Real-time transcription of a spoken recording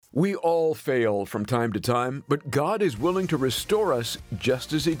We all fail from time to time, but God is willing to restore us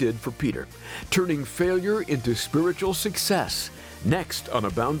just as He did for Peter, turning failure into spiritual success. Next on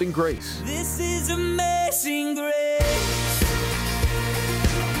Abounding Grace. This is amazing grace.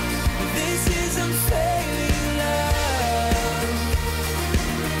 This is unfailing love.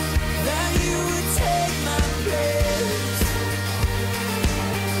 That you would take my place.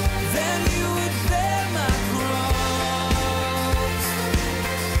 Then you would bear my cross.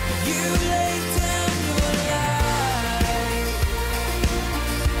 You laid down your life.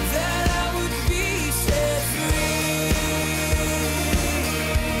 That I would be set free.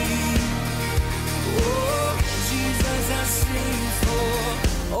 Oh, Jesus, I sing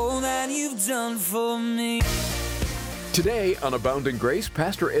for all that you've done for me. Today on Abounding Grace,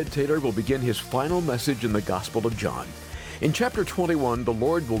 Pastor Ed Taylor will begin his final message in the Gospel of John. In chapter 21, the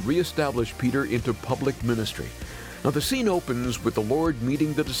Lord will reestablish Peter into public ministry. Now, the scene opens with the Lord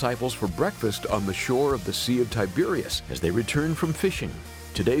meeting the disciples for breakfast on the shore of the Sea of Tiberias as they return from fishing.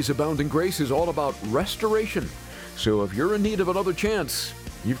 Today's Abounding Grace is all about restoration. So if you're in need of another chance,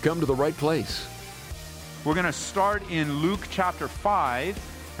 you've come to the right place. We're going to start in Luke chapter 5,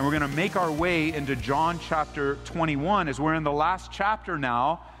 and we're going to make our way into John chapter 21 as we're in the last chapter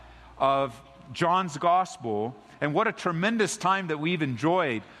now of John's Gospel. And what a tremendous time that we've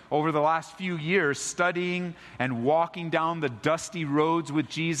enjoyed over the last few years, studying and walking down the dusty roads with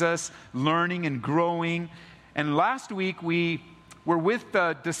Jesus, learning and growing. And last week we were with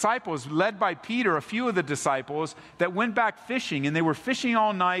the disciples, led by Peter, a few of the disciples, that went back fishing. And they were fishing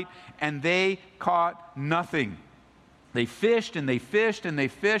all night, and they caught nothing. They fished and they fished and they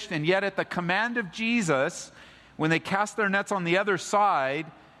fished, and yet at the command of Jesus, when they cast their nets on the other side,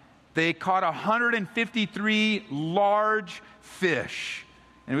 they caught 153 large fish.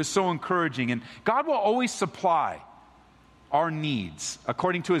 And it was so encouraging. And God will always supply our needs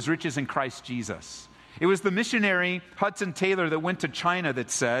according to His riches in Christ Jesus. It was the missionary Hudson Taylor that went to China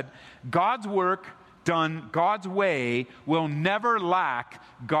that said, God's work done God's way will never lack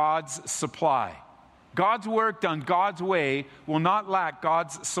God's supply. God's work done God's way will not lack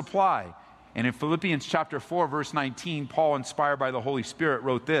God's supply. And in Philippians chapter 4, verse 19, Paul, inspired by the Holy Spirit,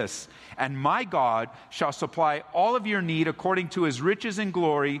 wrote this, "And my God shall supply all of your need according to His riches and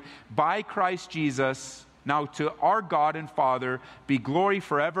glory by Christ Jesus. Now to our God and Father be glory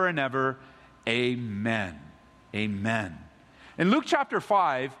forever and ever. Amen." Amen. In Luke chapter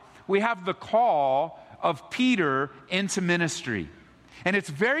 5, we have the call of Peter into ministry. And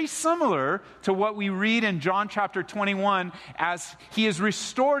it's very similar to what we read in John chapter 21 as he is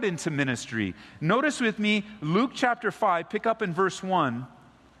restored into ministry. Notice with me, Luke chapter 5, pick up in verse 1.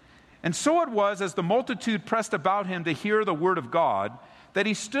 "And so it was, as the multitude pressed about him to hear the word of God, that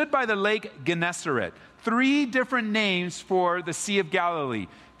he stood by the lake Gennesaret." 3 different names for the Sea of Galilee.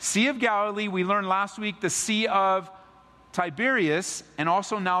 Sea of Galilee, we learned last week, the Sea of Tiberias, and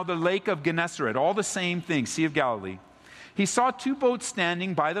also now the Lake of Gennesaret. All the same thing, Sea of Galilee. "He saw 2 boats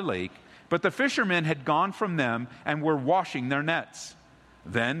standing by the lake, but the fishermen had gone from them and were washing their nets.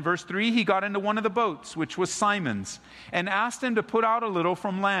 Then," verse 3, "he got into one of the boats, which was Simon's, and asked him to put out a little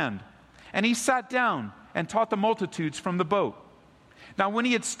from land. And he sat down and taught the multitudes from the boat. Now when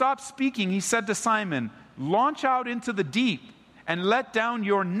he had stopped speaking, he said to Simon, 'Launch out into the deep and let down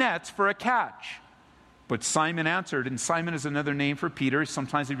your nets for a catch.' But Simon answered," and Simon is another name for Peter.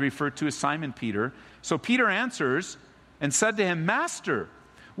 Sometimes he referred to as Simon Peter. "So Peter answers and said to him, 'Master,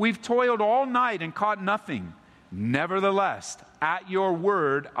 we've toiled all night and caught nothing. Nevertheless, at your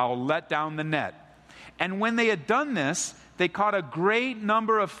word, I'll let down the net.' And when they had done this, they caught a great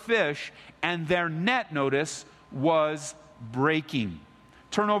number of fish, and their net," notice, "was breaking."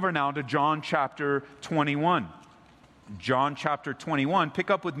 Turn over now to John chapter 21. John chapter 21,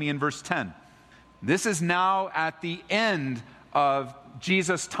 pick up with me in verse 10. This is now at the end of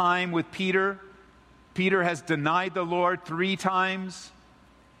Jesus' time with Peter. Peter has denied the Lord 3 times.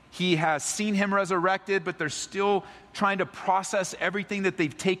 He has seen Him resurrected, but they're still trying to process everything that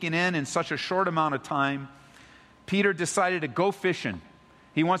they've taken in such a short amount of time. Peter decided to go fishing.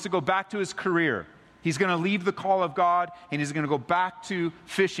 He wants to go back to his career. He's going to leave the call of God, and he's going to go back to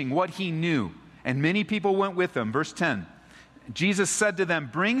fishing, what he knew. And many people went with him. Verse 10, Jesus said to them,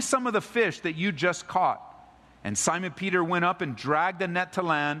 "Bring some of the fish that you just caught." And Simon Peter went up and dragged the net to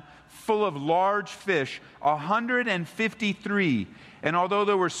land, full of large fish, 153. And although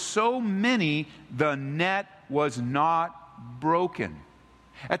there were so many, the net was not broken.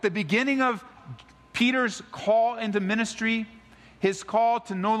 At the beginning of Peter's call into ministry, his call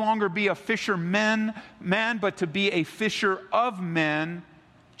to no longer be a fisherman, but to be a fisher of men,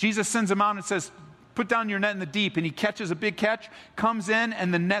 Jesus sends him out and says, Put down your net in the deep. And he catches a big catch, comes in,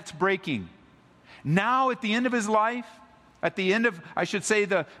 and the net's breaking. Now, at the end of his life, at the end of, I should say,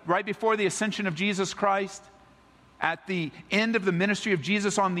 right before the ascension of Jesus Christ, at the end of the ministry of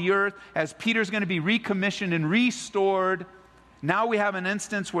Jesus on the earth, as Peter's going to be recommissioned and restored, now we have an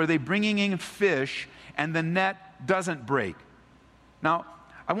instance where they're bringing in fish and the net doesn't break. Now,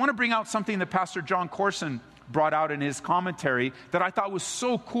 I want to bring out something that Pastor John Corson brought out in his commentary that I thought was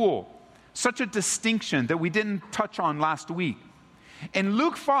so cool. Such a distinction that we didn't touch on last week. In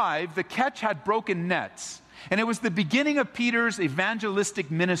Luke 5, the catch had broken nets, and it was the beginning of Peter's evangelistic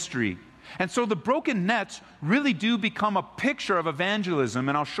ministry. And so the broken nets really do become a picture of evangelism,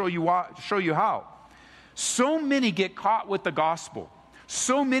 and I'll show you how. So many get caught with the gospel.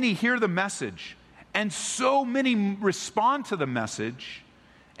 So many hear the message, and so many respond to the message,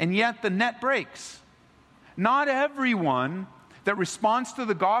 and yet the net breaks. Not everyone that responds to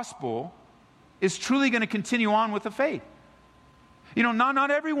the gospel is truly going to continue on with the faith. You know,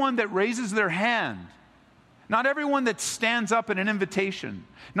 not everyone that raises their hand, not everyone that stands up at an invitation,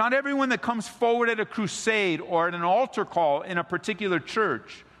 not everyone that comes forward at a crusade or at an altar call in a particular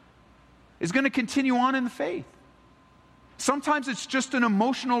church is going to continue on in the faith. Sometimes it's just an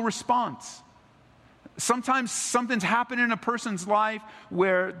emotional response. Sometimes something's happened in a person's life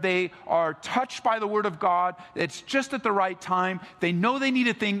where they are touched by the Word of God. It's just at the right time. They know they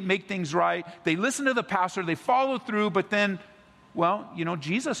need to make things right. They listen to the pastor. They follow through. But then, well, you know,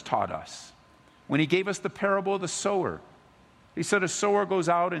 Jesus taught us when he gave us the parable of the sower. He said a sower goes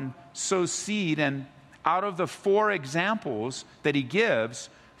out and sows seed. And out of the 4 examples that he gives,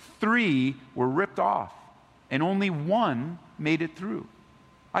 3 were ripped off. And only 1 made it through.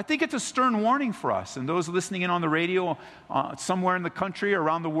 I think it's a stern warning for us and those listening in on the radio somewhere in the country,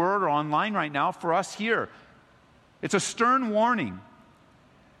 around the world, or online right now, for us here. It's a stern warning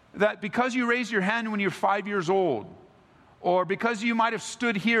that because you raised your hand when you're 5 years old, or because you might have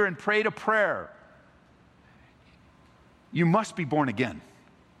stood here and prayed a prayer, you must be born again.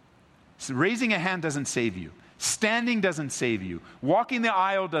 So raising a hand doesn't save you. Standing doesn't save you. Walking the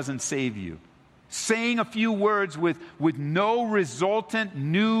aisle doesn't save you. Saying a few words with no resultant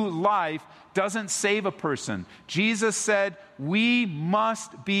new life doesn't save a person. Jesus said, we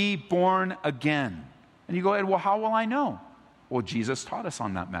must be born again. And you go, well, how will I know? Well, Jesus taught us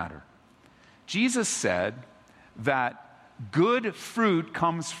on that matter. Jesus said that good fruit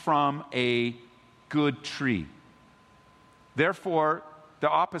comes from a good tree. Therefore, the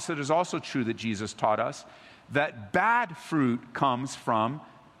opposite is also true that Jesus taught us, that bad fruit comes from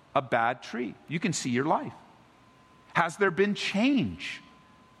a bad tree. You can see your life. Has there been change?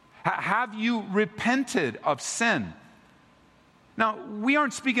 Have you repented of sin? Now, we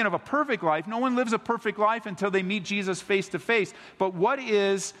aren't speaking of a perfect life. No one lives a perfect life until they meet Jesus face to face. But what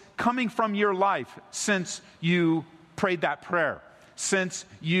is coming from your life since you prayed that prayer? Since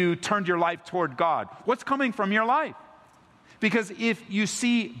you turned your life toward God? What's coming from your life? Because if you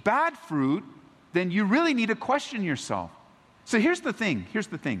see bad fruit, then you really need to question yourself. So here's the thing.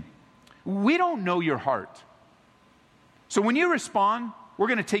 We don't know your heart. So when you respond, we're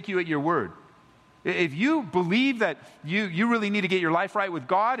going to take you at your word. If you believe that you really need to get your life right with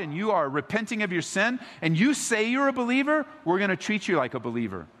God and you are repenting of your sin and you say you're a believer, we're going to treat you like a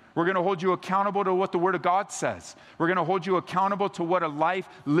believer. We're going to hold you accountable to what the Word of God says. We're going to hold you accountable to what a life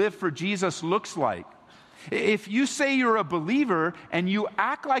lived for Jesus looks like. If you say you're a believer and you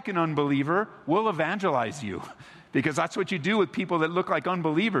act like an unbeliever, we'll evangelize you. Because that's what you do with people that look like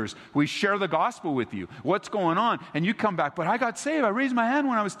unbelievers. We share the gospel with you. What's going on? And you come back, but I got saved. I raised my hand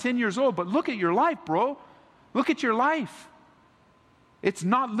when I was 10 years old. But look at your life, bro. Look at your life. It's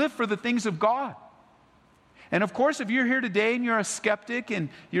not lived for the things of God. And of course, if you're here today and you're a skeptic and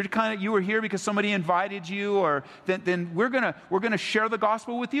you were here because somebody invited you, or then we're gonna share the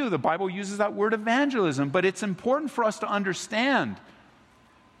gospel with you. The Bible uses that word evangelism, but it's important for us to understand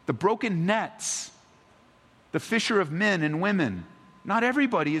the broken nets, the fisher of men and women. Not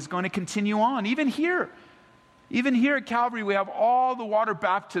everybody is going to continue on. Even here at Calvary, we have all the water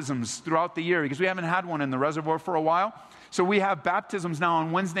baptisms throughout the year because we haven't had one in the reservoir for a while. So we have baptisms now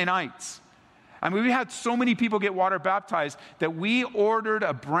on Wednesday nights. I mean, we had so many people get water baptized that we ordered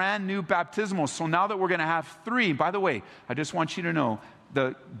a brand new baptismal. So now that we're going to have 3, by the way, I just want you to know,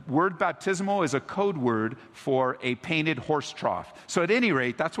 the word baptismal is a code word for a painted horse trough. So at any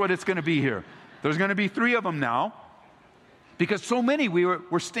rate, that's what it's going to be here. There's going to be 3 of them now. Because so many,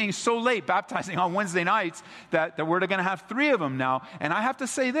 we're staying so late baptizing on Wednesday nights that we're going to have 3 of them now. And I have to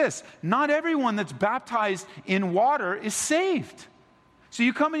say this, not everyone that's baptized in water is saved. So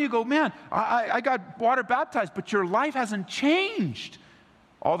you come and you go, man, I got water baptized, but your life hasn't changed.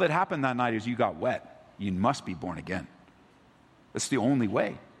 All that happened that night is you got wet. You must be born again. That's the only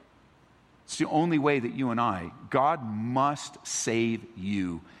way. It's the only way that you and I, God must save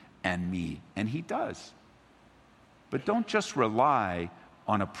you and me. And he does. But don't just rely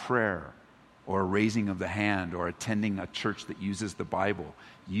on a prayer or a raising of the hand or attending a church that uses the Bible.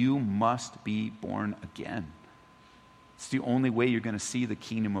 You must be born again. It's the only way you're going to see the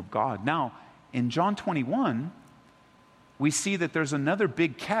kingdom of God. Now, in John 21, we see that there's another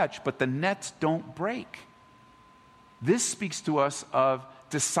big catch, but the nets don't break. This speaks to us of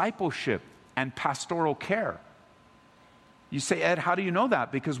discipleship and pastoral care. You say, Ed, how do you know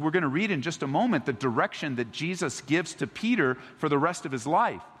that? Because we're going to read in just a moment the direction that Jesus gives to Peter for the rest of his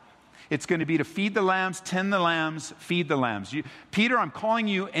life. It's going to be to feed the lambs, tend the lambs, feed the lambs. Peter, I'm calling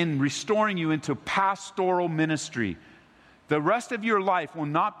you and restoring you into pastoral ministry. The rest of your life will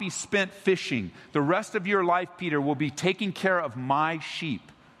not be spent fishing. The rest of your life, Peter, will be taking care of my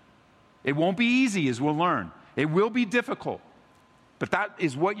sheep. It won't be easy, as we'll learn. It will be difficult. But that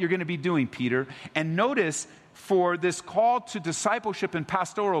is what you're going to be doing, Peter. And notice, for this call to discipleship and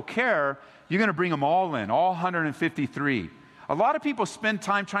pastoral care, you're going to bring them all in, all 153. A lot of people spend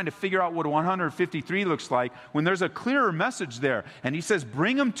time trying to figure out what 153 looks like when there's a clearer message there. And he says,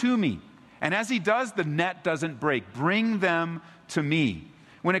 bring them to me. And as he does, the net doesn't break. Bring them to me.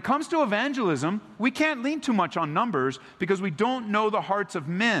 When it comes to evangelism, we can't lean too much on numbers because we don't know the hearts of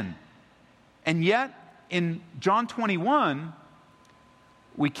men. And yet, in John 21,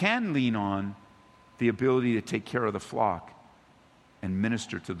 we can lean on the ability to take care of the flock and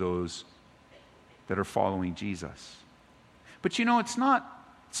minister to those that are following Jesus. But you know, it's not,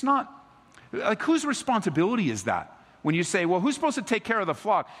 like, whose responsibility is that? When you say, well, who's supposed to take care of the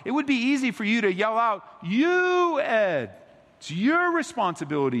flock? It would be easy for you to yell out, you, Ed. It's your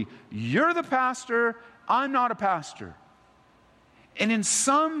responsibility. You're the pastor. I'm not a pastor. And in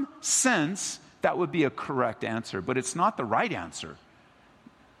some sense, that would be a correct answer, but it's not the right answer.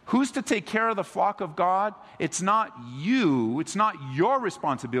 Who's to take care of the flock of God? It's not you. It's not your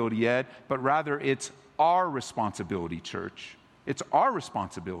responsibility, Ed, but rather it's our responsibility, church. It's our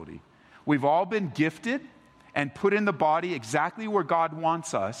responsibility. We've all been gifted and put in the body exactly where God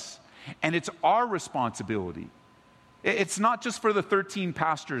wants us, and it's our responsibility. It's not just for the 13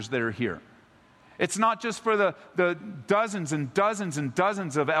 pastors that are here. It's not just for the dozens and dozens and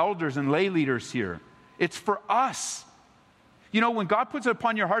dozens of elders and lay leaders here. It's for us. You know, when God puts it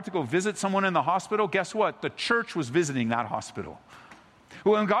upon your heart to go visit someone in the hospital, guess what? The church was visiting that hospital.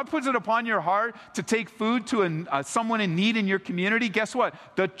 When God puts it upon your heart to take food to someone in need in your community, guess what?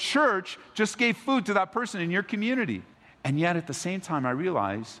 The church just gave food to that person in your community. And yet at the same time, I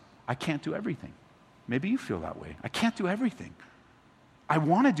realize I can't do everything. Maybe you feel that way. I can't do everything. I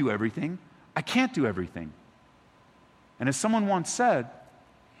want to do everything. I can't do everything. And as someone once said,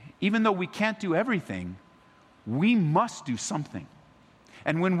 even though we can't do everything, we must do something.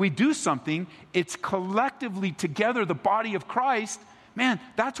 And when we do something, it's collectively together, the body of Christ. Man,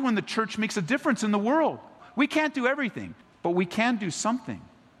 that's when the church makes a difference in the world. We can't do everything, but we can do something.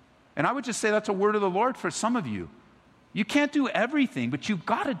 And I would just say that's a word of the Lord for some of you. You can't do everything, but you've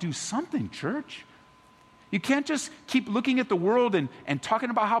got to do something, church. You can't just keep looking at the world and talking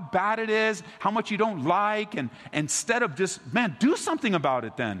about how bad it is, how much you don't like, and instead of just, man, do something about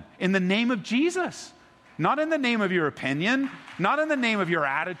it then, in the name of Jesus. Not in the name of your opinion, not in the name of your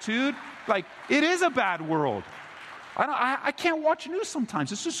attitude. Like, it is a bad world. I can't watch news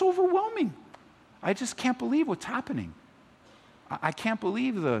sometimes. It's just overwhelming. I just can't believe what's happening. I can't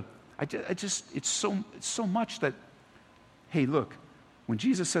believe it's so much that, hey, look, when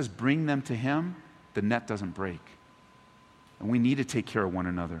Jesus says bring them to him, the net doesn't break. And we need to take care of one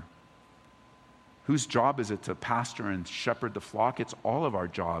another. Whose job is it to pastor and shepherd the flock? It's all of our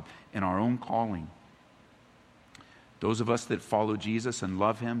job in our own calling. Those of us that follow Jesus and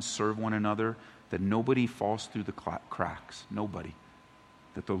love him, serve one another, that nobody falls through the cracks. Nobody.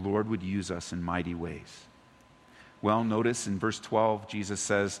 That the Lord would use us in mighty ways. Well, notice in verse 12, Jesus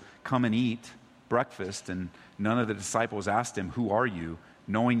says, come and eat breakfast. And none of the disciples asked him, who are you?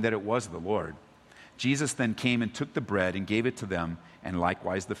 Knowing that it was the Lord. Jesus then came and took the bread and gave it to them, and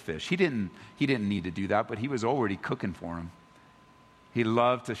likewise the fish. He didn't need to do that, but he was already cooking for them. He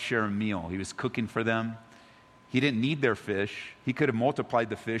loved to share a meal. He was cooking for them. He didn't need their fish. He could have multiplied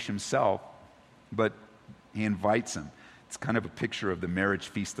the fish himself, but he invites them. It's kind of a picture of the marriage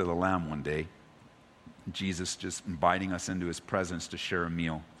feast of the Lamb one day. Jesus just inviting us into his presence to share a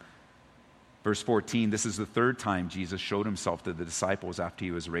meal. Verse 14, this is the third time Jesus showed himself to the disciples after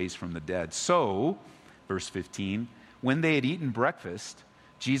he was raised from the dead. So, verse 15, when they had eaten breakfast,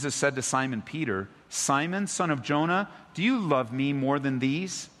 Jesus said to Simon Peter, "Simon, son of Jonah, do you love me more than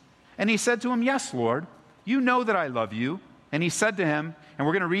these?" And he said to him, "Yes, Lord, you know that I love you." And he said to him, and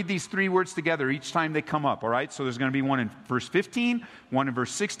we're going to read these three words together each time they come up, all right? So there's going to be one in verse 15, one in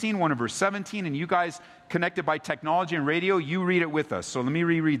verse 16, one in verse 17, and you guys connected by technology and radio, you read it with us. So let me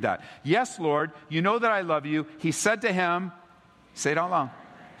reread that. "Yes, Lord, you know that I love you." He said to him, say it out loud,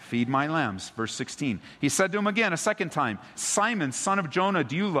 "Feed my lambs." Verse 16. He said to him again a second time, "Simon, son of Jonah,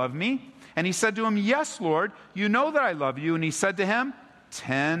 do you love me?" And he said to him, "Yes, Lord, you know that I love you." And he said to him,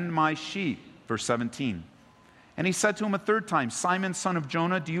 "Tend my sheep." Verse 17. And he said to him a third time, "Simon, son of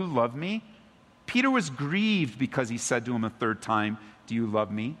Jonah, do you love me?" Peter was grieved because he said to him a third time, "Do you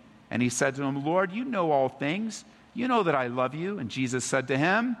love me?" And he said to him, "Lord, you know all things. You know that I love you." And Jesus said to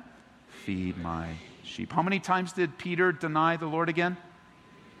him, "Feed my sheep." How many times did Peter deny the Lord again?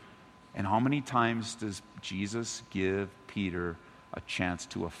 And how many times does Jesus give Peter a chance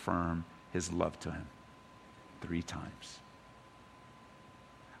to affirm his love to him? 3 times.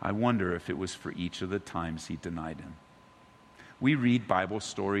 I wonder if it was for each of the times he denied him. We read Bible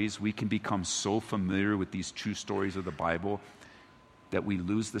stories. We can become so familiar with these true stories of the Bible that we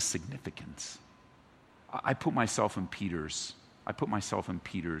lose the significance. I put myself in Peter's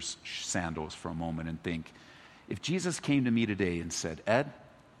sandals for a moment and think, if Jesus came to me today and said, "Ed,"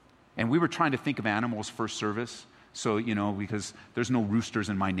 and we were trying to think of animals first service, so, because there's no roosters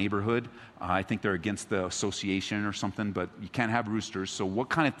in my neighborhood. I think they're against the association or something, but you can't have roosters. So what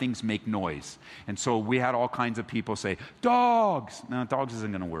kind of things make noise? And so we had all kinds of people say, "Dogs." No, dogs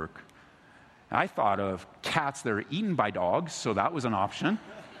isn't going to work. I thought of cats that are eaten by dogs, so that was an option.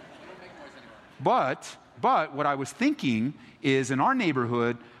 But what I was thinking is in our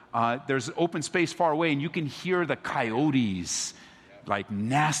neighborhood, there's open space far away, and you can hear the coyotes, like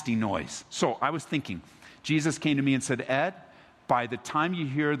nasty noise. So I was thinking, Jesus came to me and said, "Ed, by the time you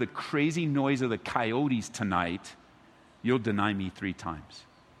hear the crazy noise of the coyotes tonight, you'll deny me 3 times.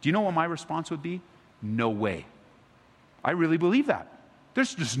 Do you know what my response would be? No way. I really believe that.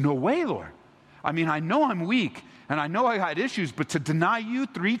 There's just no way, Lord. I mean, I know I'm weak, and I know I had issues, but to deny you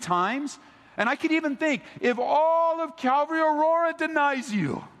 3 times? And I could even think, if all of Calvary Aurora denies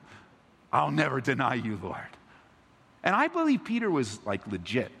you, I'll never deny you, Lord. And I believe Peter was like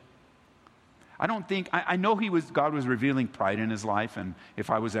legit. I know God was revealing pride in his life, and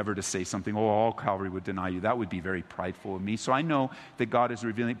if I was ever to say something, all Calvary would deny you, that would be very prideful of me. So I know that God is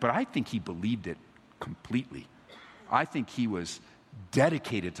revealing, but I think he believed it completely. I think he was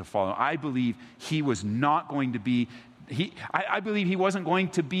dedicated to follow. I believe he was not going to be, I believe he wasn't going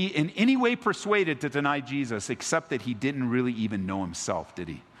to be in any way persuaded to deny Jesus, except that he didn't really even know himself, did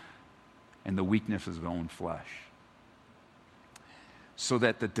he? And the weakness of his own flesh. So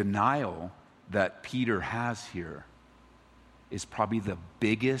that the denial that Peter has here is probably the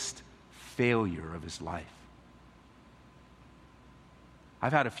biggest failure of his life.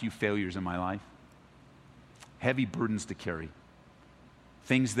 I've had a few failures in my life. Heavy burdens to carry.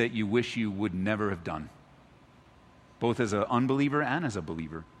 Things that you wish you would never have done. Both as an unbeliever and as a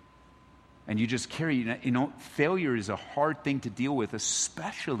believer. And you just carry, failure is a hard thing to deal with,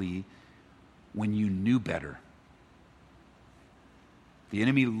 especially when you knew better. The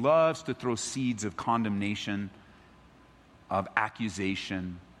enemy loves to throw seeds of condemnation, of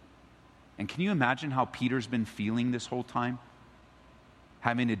accusation. And can you imagine how Peter's been feeling this whole time?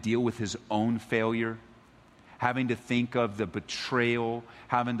 Having to deal with his own failure, having to think of the betrayal,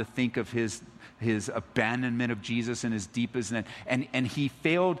 having to think of his abandonment of Jesus in his deepest, and he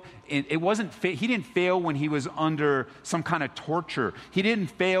failed. He didn't fail when he was under some kind of torture. He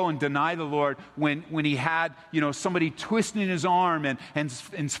didn't fail and deny the Lord when he had somebody twisting his arm and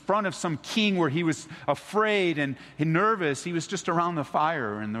in front of some king where he was afraid and nervous. He was just around the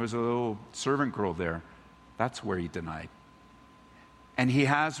fire and there was a little servant girl there. That's where he denied. And he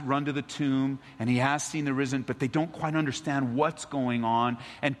has run to the tomb, and he has seen the risen, but they don't quite understand what's going on.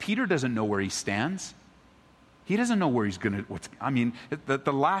 And Peter doesn't know where he stands. He doesn't know where he's going to,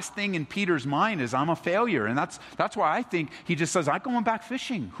 the last thing in Peter's mind is, I'm a failure. And that's why I think he just says, I'm going back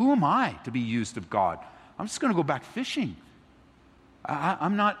fishing. Who am I to be used of God? I'm just going to go back fishing.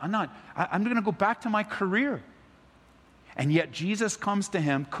 I'm going to go back to my career. And yet Jesus comes to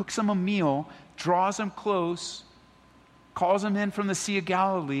him, cooks him a meal, draws him close, calls him in from the Sea of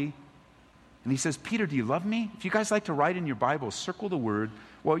Galilee, and he says, "Peter, do you love me?" If you guys like to write in your Bible, circle the word.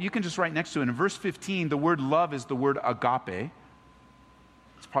 Well, you can just write next to it. In verse 15, the word love is the word agape.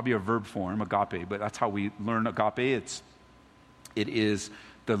 It's probably a verb form, agape, but that's how we learn agape. It is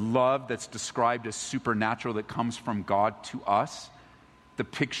the love that's described as supernatural that comes from God to us. the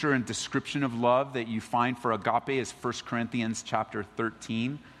picture and description of love that you find for agape is 1 Corinthians chapter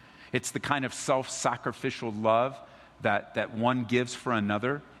 13. It's the kind of self-sacrificial love that one gives for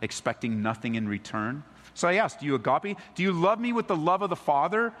another, expecting nothing in return. So I asked, do you agape? Do you love me with the love of the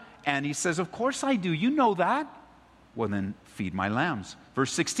Father? And he says, of course I do. You know that. Well, then feed my lambs.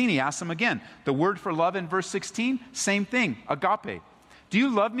 Verse 16, he asks him again. The word for love in verse 16, same thing, agape. Do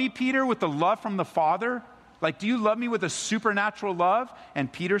you love me, Peter, with the love from the Father? Like, do you love me with a supernatural love?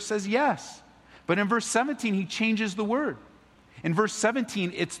 And Peter says yes. But in verse 17, he changes the word. In verse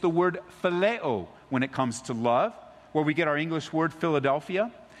 17, it's the word phileo when it comes to love, where we get our English word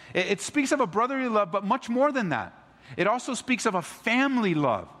Philadelphia. It speaks of a brotherly love, but much more than that. It also speaks of a family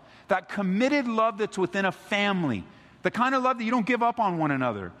love, that committed love that's within a family. The kind of love that you don't give up on one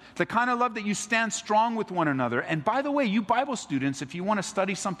another. The kind of love that you stand strong with one another. And by the way, you Bible students, if you want to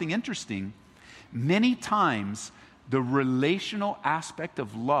study something interesting, many times the relational aspect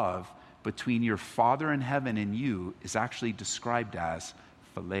of love between your Father in heaven and you is actually described as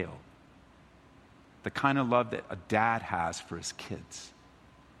phileo. The kind of love that a dad has for his kids.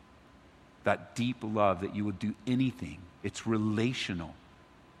 That deep love that you would do anything. It's relational.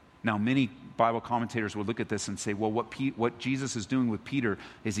 Now, many Bible commentators will look at this and say, well, what Jesus is doing with Peter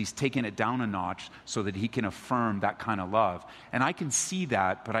is he's taking it down a notch so that he can affirm that kind of love. And I can see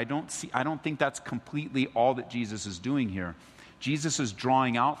that, but I don't think that's completely all that Jesus is doing here. Jesus is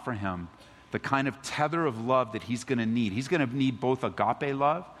drawing out for him the kind of tether of love that he's going to need. He's going to need both agape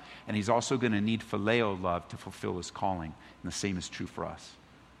love, and he's also going to need phileo love to fulfill his calling. And the same is true for us.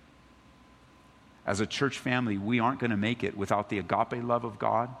 As a church family, we aren't going to make it without the agape love of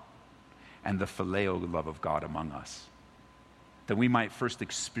God and the phileo love of God among us. That we might first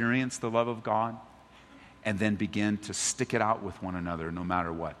experience the love of God and then begin to stick it out with one another no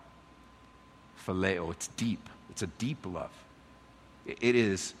matter what. Phileo, it's deep. It's a deep love. It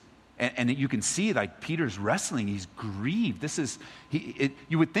is, and you can see like Peter's wrestling. He's grieved.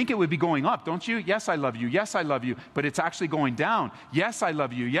 You would think it would be going up, don't you? Yes, I love you. Yes, I love you. But it's actually going down. Yes, I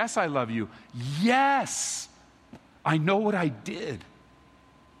love you. Yes, I love you. Yes, I know what I did.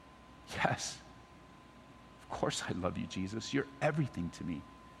 Yes. Of course I love you, Jesus. You're everything to me.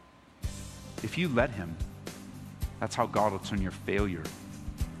 If you let him, that's how God will turn your failure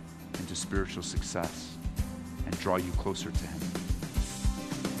into spiritual success and draw you closer to him.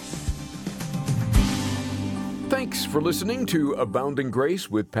 Thanks for listening to Abounding Grace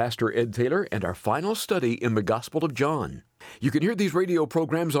with Pastor Ed Taylor and our final study in the Gospel of John. You can hear these radio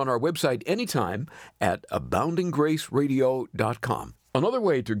programs on our website anytime at aboundinggraceradio.com. Another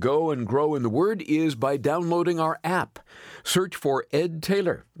way to go and grow in the Word is by downloading our app. Search for Ed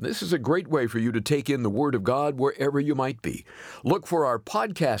Taylor. This is a great way for you to take in the Word of God wherever you might be. Look for our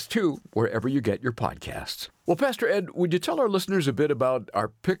podcast, too, wherever you get your podcasts. Well, Pastor Ed, would you tell our listeners a bit about our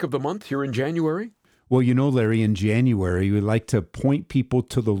pick of the month here in January? Well, you know, Larry, in January, we like to point people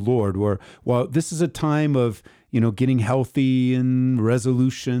to the Lord, while this is a time of, getting healthy and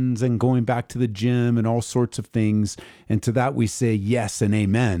resolutions and going back to the gym and all sorts of things. And to that we say yes and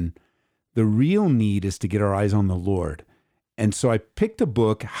amen. The real need is to get our eyes on the Lord. And so I picked a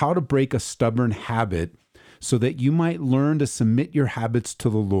book, How to Break a Stubborn Habit, so that you might learn to submit your habits to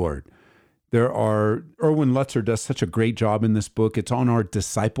the Lord. Erwin Lutzer does such a great job in this book. It's on our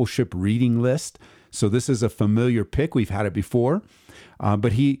discipleship reading list. So this is a familiar pick. We've had it before.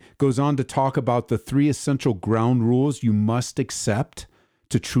 But he goes on to talk about the 3 essential ground rules you must accept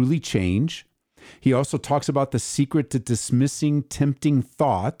to truly change. He also talks about the secret to dismissing tempting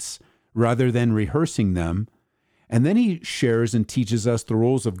thoughts rather than rehearsing them. And then he shares and teaches us the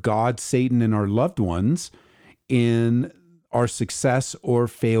roles of God, Satan, and our loved ones in our success or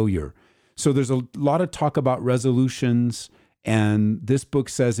failure. So there's a lot of talk about resolutions. And this book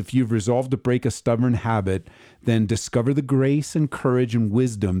says if you've resolved to break a stubborn habit, then discover the grace and courage and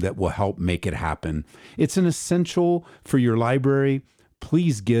wisdom that will help make it happen. It's an essential for your library.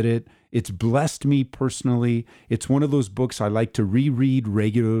 Please get it. It's blessed me personally. It's one of those books I like to reread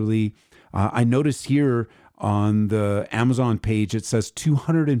regularly. I noticed here on the Amazon page, it says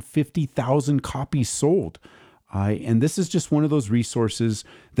 250,000 copies sold. And this is just one of those resources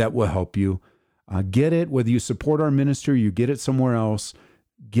that will help you. Get it, whether you support our ministry, you get it somewhere else,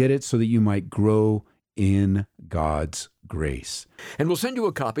 get it so that you might grow in God's grace. And we'll send you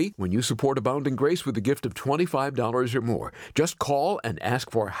a copy when you support Abounding Grace with a gift of $25 or more. Just call and ask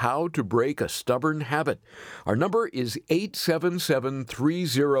for How to Break a Stubborn Habit. Our number is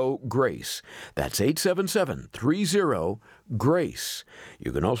 877-30-GRACE. That's 877-30-GRACE.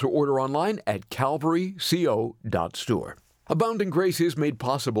 You can also order online at calvaryco.store. Abounding Grace is made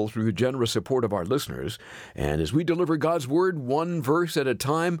possible through the generous support of our listeners, and as we deliver God's Word one verse at a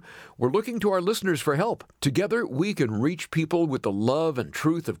time, we're looking to our listeners for help. Together, we can reach people with the love and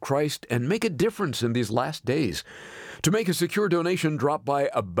truth of Christ and make a difference in these last days. To make a secure donation, drop by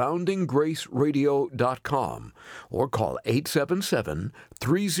aboundinggraceradio.com or call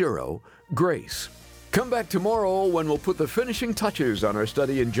 877-30-GRACE. Come back tomorrow when we'll put the finishing touches on our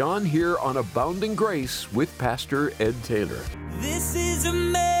study in John here on Abounding Grace with Pastor Ed Taylor. This is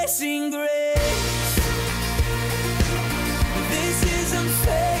amazing grace. This is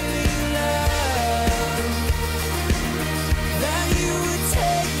unfailing love. That you would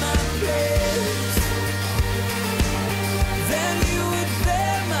take my place. That you would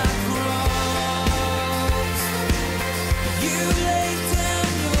bear my cross. You laid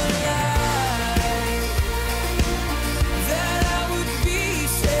down your life. That I would be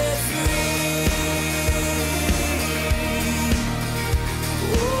set free.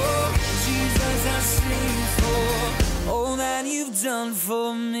 Oh, Jesus, I sing for all that you've done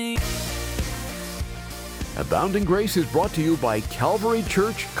for me. Abounding Grace is brought to you by Calvary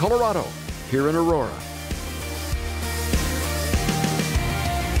Church, Colorado, here in Aurora.